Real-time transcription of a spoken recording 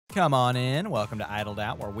Come on in. Welcome to Idled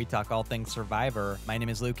Out, where we talk all things Survivor. My name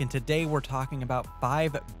is Luke, and today we're talking about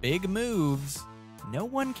 5 big moves no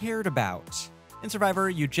one cared about. In Survivor,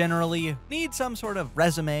 you generally need some sort of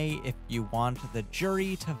resume if you want the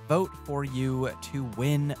jury to vote for you to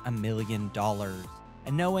win $1 million.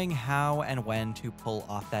 And knowing how and when to pull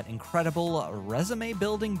off that incredible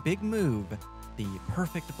resume-building big move, the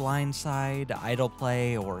perfect blindside, idle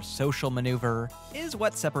play, or social maneuver, is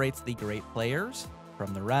what separates the great players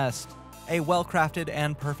from the rest. A well-crafted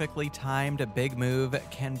and perfectly timed big move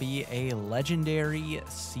can be a legendary,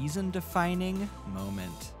 season-defining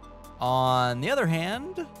moment. On the other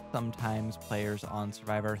hand, sometimes players on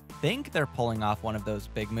Survivor think they're pulling off one of those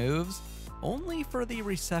big moves, only for the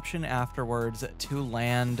reception afterwards to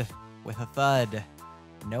land with a thud.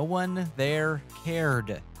 No one there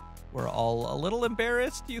cared. We're all a little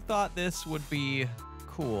embarrassed you thought this would be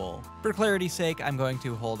cool. For clarity's sake, I'm going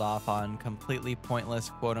to hold off on completely pointless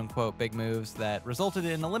quote-unquote big moves that resulted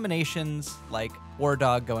in eliminations, like War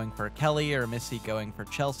Dog going for Kelly or Missy going for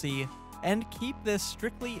Chelsea, and keep this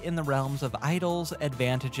strictly in the realms of idols,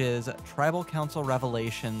 advantages, tribal council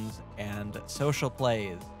revelations, and social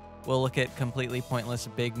plays. We'll look at completely pointless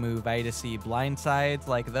big move-idacy blindsides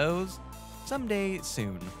like those someday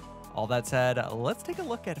soon. All that said, let's take a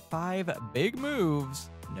look at 5 big moves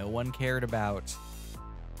no one cared about.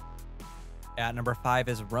 At number 5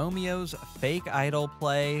 is Romeo's fake idol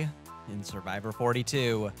play in Survivor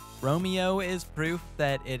 42. Romeo is proof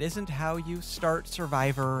that it isn't how you start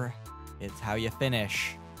Survivor, it's how you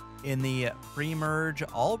finish. In the pre-merge,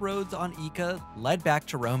 all roads on Ika led back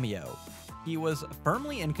to Romeo. He was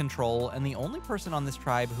firmly in control and the only person on this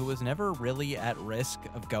tribe who was never really at risk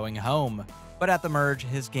of going home. But at the merge,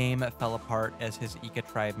 his game fell apart as his Ika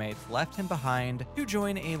tribe mates left him behind to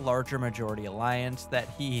join a larger majority alliance that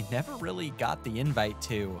he never really got the invite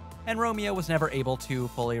to. And Romeo was never able to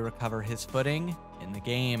fully recover his footing in the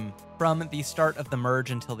game. From the start of the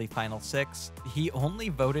merge until the final 6, he only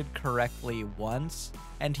voted correctly once,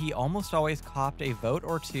 and he almost always copped a vote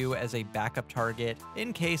or two as a backup target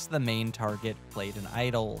in case the main target played an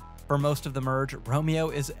idol. For most of the merge,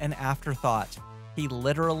 Romeo is an afterthought. He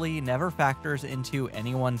literally never factors into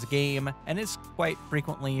anyone's game and is quite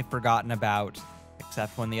frequently forgotten about,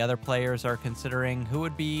 except when the other players are considering who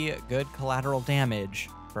would be good collateral damage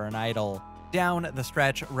for an idol. Down the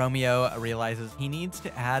stretch, Romeo realizes he needs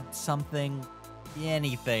to add something,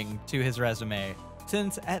 anything, to his resume,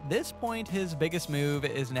 since at this point his biggest move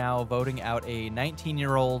is now voting out a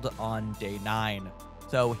 19-year-old on day 9.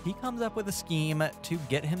 So he comes up with a scheme to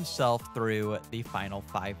get himself through the final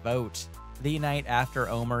 5 vote. The night after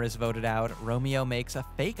Omer is voted out, Romeo makes a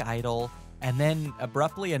fake idol and then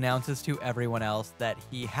abruptly announces to everyone else that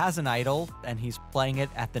he has an idol and he's playing it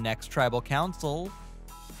at the next tribal council.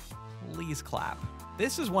 Please clap.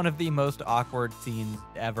 This is one of the most awkward scenes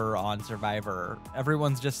ever on Survivor.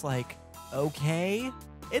 Everyone's just like, okay,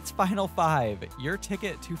 it's Final 5. Your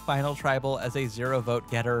ticket to Final Tribal as a 0 vote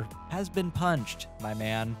getter has been punched, my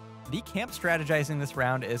man. The camp strategizing this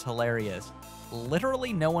round is hilarious.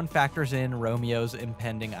 Literally no one factors in Romeo's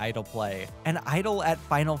impending idol play. An idol at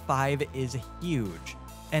Final 5 is huge,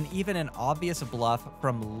 and even an obvious bluff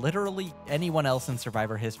from literally anyone else in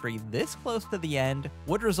Survivor history this close to the end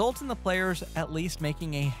would result in the players at least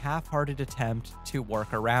making a half-hearted attempt to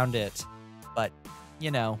work around it. But,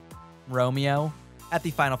 you know, Romeo. At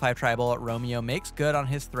the Final 5 Tribal, Romeo makes good on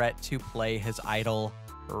his threat to play his idol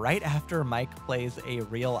right after Mike plays a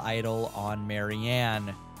real idol on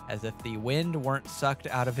Marianne, as if the wind weren't sucked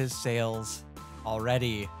out of his sails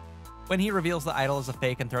already. When he reveals the idol as a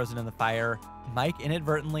fake and throws it in the fire, Mike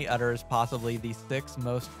inadvertently utters possibly the 6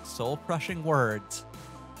 most soul-crushing words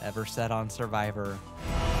ever said on Survivor.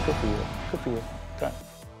 Good for you. Good for you. Okay.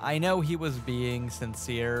 I know he was being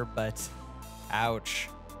sincere, but ouch.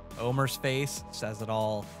 Omer's face says it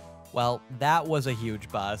all. Well, that was a huge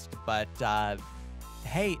bust, but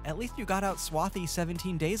hey, at least you got out swathy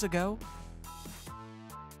 17 days ago.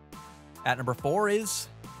 At number 4 is,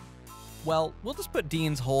 well, we'll just put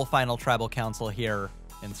Dean's whole final tribal council here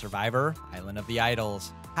in Survivor, Island of the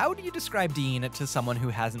Idols. How do you describe Dean to someone who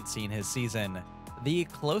hasn't seen his season? The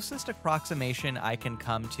closest approximation I can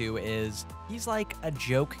come to is he's like a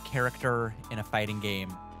joke character in a fighting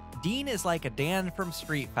game. Dean is like a Dan from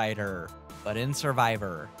Street Fighter, but in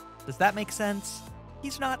Survivor. Does that make sense?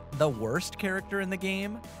 He's not the worst character in the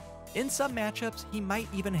game. In some matchups, he might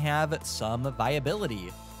even have some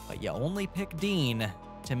viability, but you only pick Dean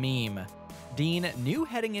to meme. Dean knew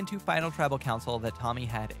heading into Final Tribal Council that Tommy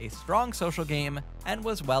had a strong social game and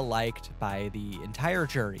was well liked by the entire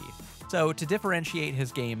jury. So to differentiate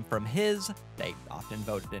his game from his, they often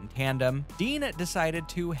voted in tandem, Dean decided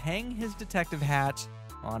to hang his detective hat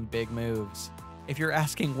on Big Moves. If you're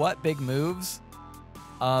asking what Big Moves,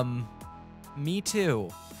 me too.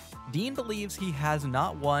 Dean believes he has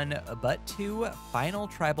not one, but two final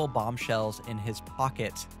tribal bombshells in his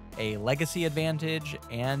pocket, a legacy advantage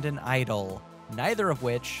and an idol, neither of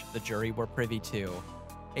which the jury were privy to.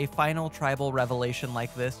 A final tribal revelation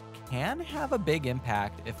like this can have a big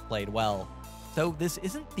impact if played well. So this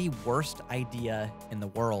isn't the worst idea in the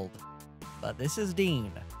world. But this is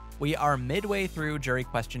Dean. We are midway through jury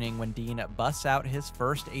questioning when Dean busts out his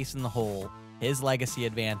first ace in the hole, his legacy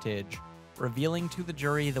advantage, revealing to the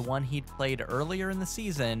jury the one he'd played earlier in the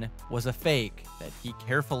season was a fake that he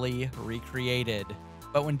carefully recreated.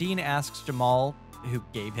 But when Dean asks Jamal, who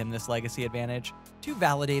gave him this legacy advantage, to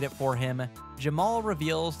validate it for him, Jamal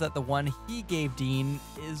reveals that the one he gave Dean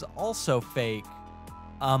is also fake.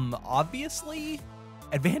 Obviously,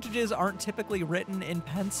 advantages aren't typically written in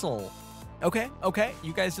pencil. Okay,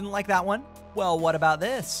 you guys didn't like that one? Well, what about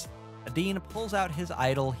this? Dean pulls out his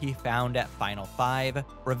idol he found at Final 5,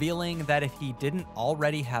 revealing that if he didn't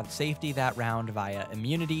already have safety that round via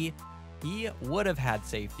immunity, he would have had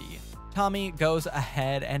safety. Tommy goes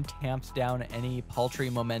ahead and tamps down any paltry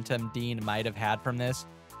momentum Dean might have had from this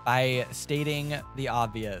by stating the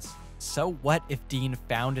obvious. So what if Dean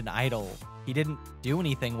found an idol? He didn't do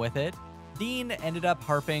anything with it. Dean ended up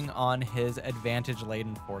harping on his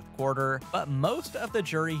advantage-laden fourth quarter, but most of the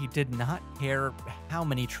jury did not care how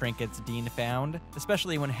many trinkets Dean found,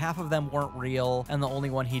 especially when half of them weren't real and the only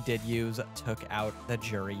one he did use took out the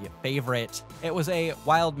jury favorite. It was a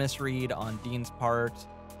wild misread on Dean's part,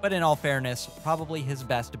 but in all fairness, probably his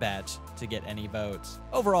best bet to get any votes.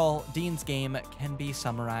 Overall, Dean's game can be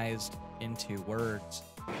summarized in 2 words.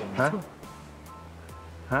 Huh?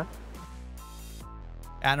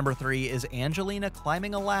 At number 3 is Angelina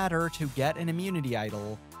climbing a ladder to get an immunity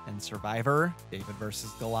idol, and Survivor, David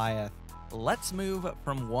vs. Goliath. Let's move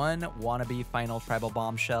from one wannabe final tribal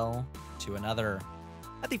bombshell to another.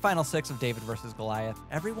 At the final 6 of David vs. Goliath,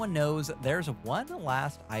 everyone knows there's one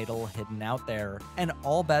last idol hidden out there, and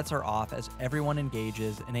all bets are off as everyone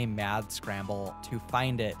engages in a mad scramble to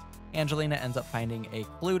find it. Angelina ends up finding a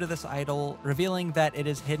clue to this idol, revealing that it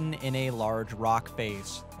is hidden in a large rock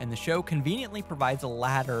face, and the show conveniently provides a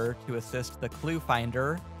ladder to assist the clue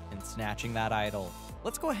finder in snatching that idol.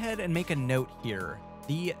 Let's go ahead and make a note here.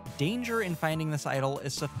 The danger in finding this idol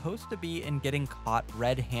is supposed to be in getting caught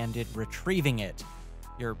red-handed retrieving it.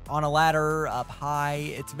 You're on a ladder, up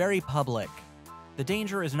high, it's very public. The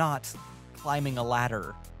danger is not climbing a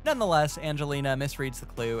ladder. Nonetheless, Angelina misreads the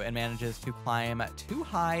clue and manages to climb too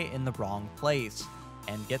high in the wrong place,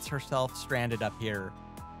 and gets herself stranded up here.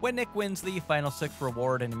 When Nick wins the final 6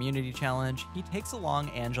 reward and immunity challenge, he takes along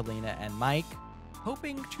Angelina and Mike,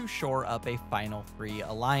 hoping to shore up a final 3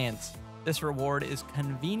 alliance. This reward is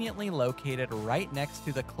conveniently located right next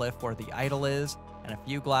to the cliff where the idol is, and a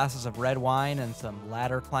few glasses of red wine and some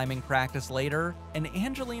ladder climbing practice later, and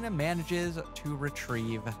Angelina manages to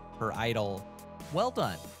retrieve her idol. Well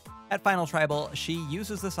done. At Final Tribal, she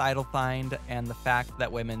uses this idol find and the fact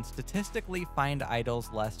that women statistically find idols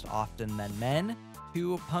less often than men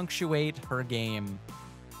to punctuate her game.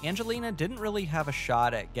 Angelina didn't really have a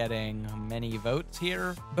shot at getting many votes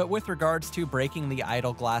here, but with regards to breaking the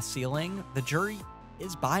idol glass ceiling, the jury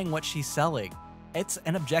is buying what she's selling. It's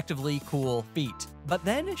an objectively cool feat. But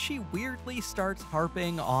then she weirdly starts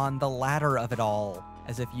harping on the ladder of it all,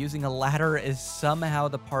 as if using a ladder is somehow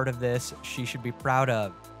the part of this she should be proud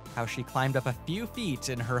of. How she climbed up a few feet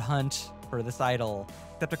in her hunt for this idol.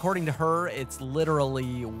 Except according to her, it's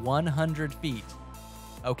literally 100 feet.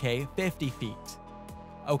 Okay, 50 feet.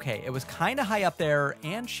 Okay, it was kinda high up there,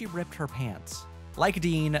 and she ripped her pants. Like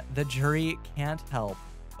Dean, the jury can't help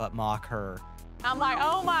but mock her. I'm like,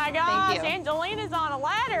 oh my gosh, Angelina's on a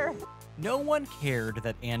ladder. No one cared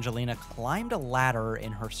that Angelina climbed a ladder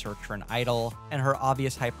in her search for an idol, and her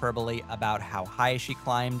obvious hyperbole about how high she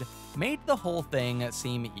climbed made the whole thing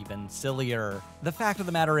seem even sillier. The fact of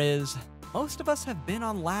the matter is, most of us have been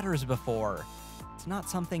on ladders before. It's not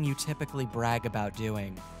something you typically brag about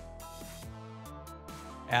doing.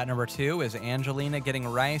 At number 2 is Angelina getting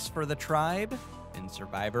rice for the tribe in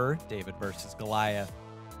Survivor, David vs. Goliath.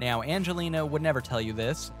 Now, Angelina would never tell you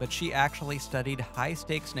this, but she actually studied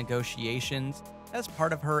high-stakes negotiations as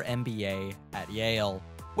part of her MBA at Yale,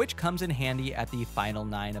 which comes in handy at the final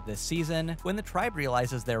 9 of this season when the tribe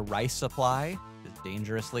realizes their rice supply is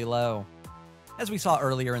dangerously low. As we saw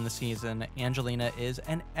earlier in the season, Angelina is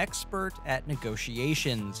an expert at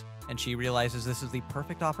negotiations, and she realizes this is the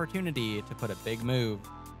perfect opportunity to put a big move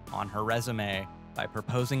on her resume by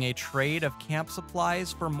proposing a trade of camp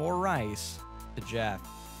supplies for more rice to Jeff.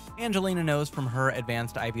 Angelina knows from her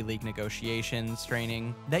advanced Ivy League negotiations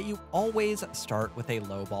training that you always start with a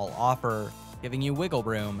lowball offer, giving you wiggle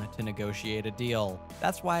room to negotiate a deal.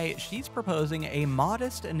 That's why she's proposing a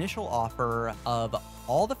modest initial offer of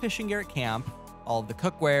all the fishing gear at camp, all of the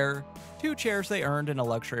cookware, 2 chairs they earned in a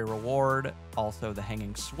luxury reward, also the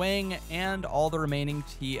hanging swing, and all the remaining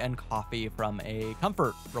tea and coffee from a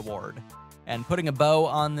comfort reward. And putting a bow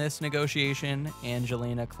on this negotiation,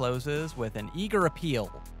 Angelina closes with an eager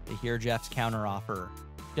appeal to hear Jeff's counteroffer.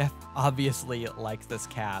 Jeff obviously likes this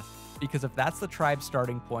cast, because if that's the tribe's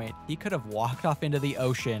starting point, he could have walked off into the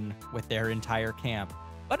ocean with their entire camp.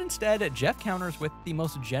 But instead, Jeff counters with the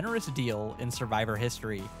most generous deal in Survivor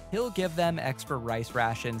history. He'll give them extra rice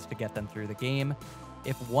rations to get them through the game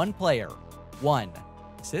if one player,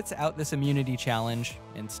 sits out this immunity challenge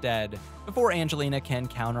instead. Before Angelina can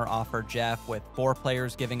counteroffer Jeff with 4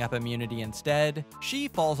 players giving up immunity instead, she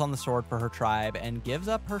falls on the sword for her tribe and gives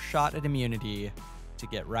up her shot at immunity to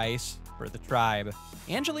get rice for the tribe.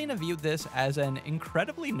 Angelina viewed this as an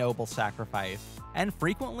incredibly noble sacrifice and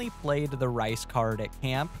frequently played the rice card at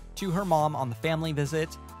camp, to her mom on the family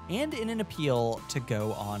visit, and in an appeal to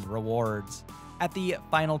go on rewards. At the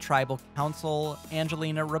final tribal council,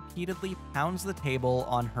 Angelina repeatedly pounds the table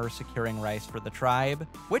on her securing rice for the tribe,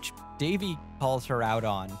 which Davey calls her out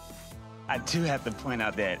on. I do have to point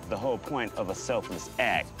out that the whole point of a selfless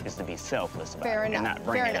act is to be selfless about it and not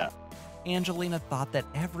bring it up. Angelina thought that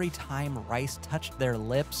every time rice touched their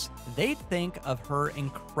lips, they'd think of her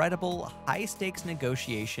incredible high-stakes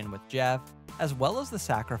negotiation with Jeff, as well as the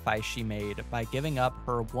sacrifice she made by giving up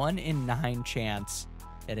her 1 in 9 chance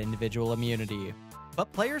at individual immunity.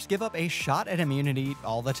 But players give up a shot at immunity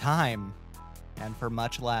all the time, and for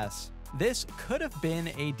much less. This could have been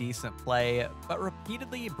a decent play, but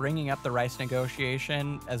repeatedly bringing up the rice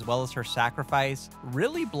negotiation, as well as her sacrifice,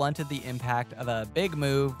 really blunted the impact of a big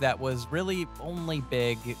move that was really only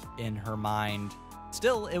big in her mind.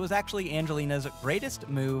 Still, it was actually Angelina's greatest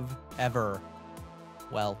move ever.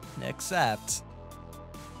 Well, except...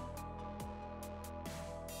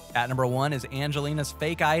 At number 1 is Angelina's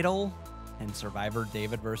fake idol in Survivor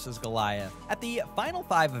David vs. Goliath. At the final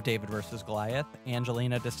 5 of David vs. Goliath,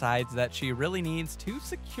 Angelina decides that she really needs to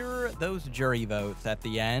secure those jury votes at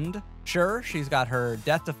the end. Sure, she's got her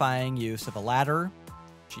death-defying use of a ladder.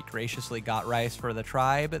 She graciously got rice for the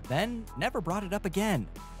tribe, then never brought it up again.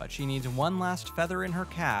 But she needs one last feather in her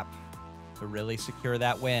cap to really secure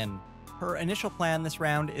that win. Her initial plan this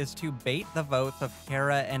round is to bait the votes of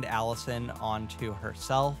Kara and Allison onto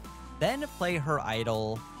herself, then play her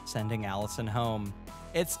idol, sending Allison home.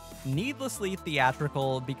 It's needlessly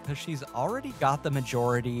theatrical because she's already got the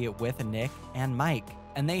majority with Nick and Mike,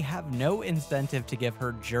 and they have no incentive to give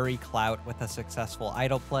her jury clout with a successful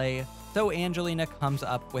idol play, so Angelina comes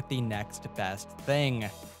up with the next best thing: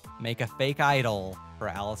 make a fake idol for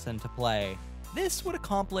Allison to play. This would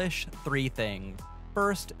accomplish 3 things.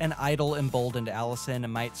 First, an idol emboldened Allison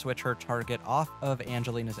might switch her target off of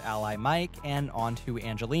Angelina's ally Mike and onto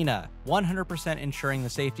Angelina, 100% ensuring the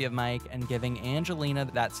safety of Mike and giving Angelina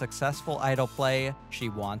that successful idol play she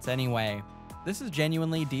wants anyway. This is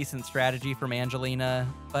genuinely decent strategy from Angelina,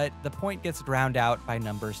 but the point gets drowned out by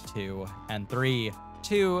numbers 2 and 3.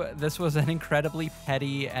 2, this was an incredibly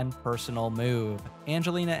petty and personal move.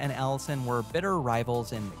 Angelina and Allison were bitter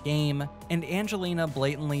rivals in the game, and Angelina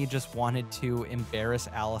blatantly just wanted to embarrass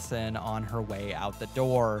Allison on her way out the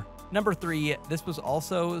door. Number 3, this was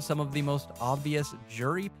also some of the most obvious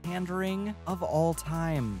jury pandering of all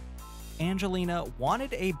time. Angelina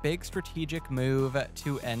wanted a big strategic move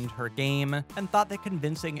to end her game and thought that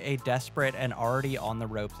convincing a desperate and already on the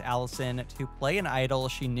ropes Allison to play an idol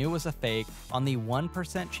she knew was a fake on the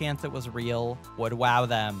 1% chance it was real would wow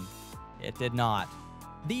them. It did not.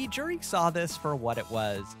 The jury saw this for what it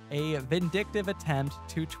was, a vindictive attempt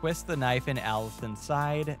to twist the knife in Allison's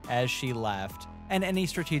side as she left, and any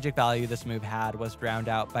strategic value this move had was drowned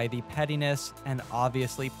out by the pettiness and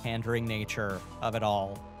obviously pandering nature of it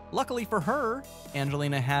all. Luckily for her,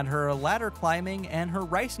 Angelina had her ladder climbing and her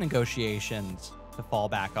rice negotiations to fall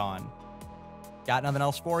back on. Got nothing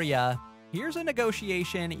else for ya. Here's a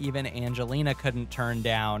negotiation even Angelina couldn't turn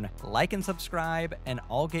down. Like and subscribe, and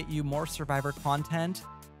I'll get you more Survivor content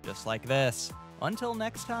just like this. Until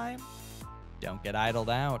next time, don't get idled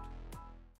out.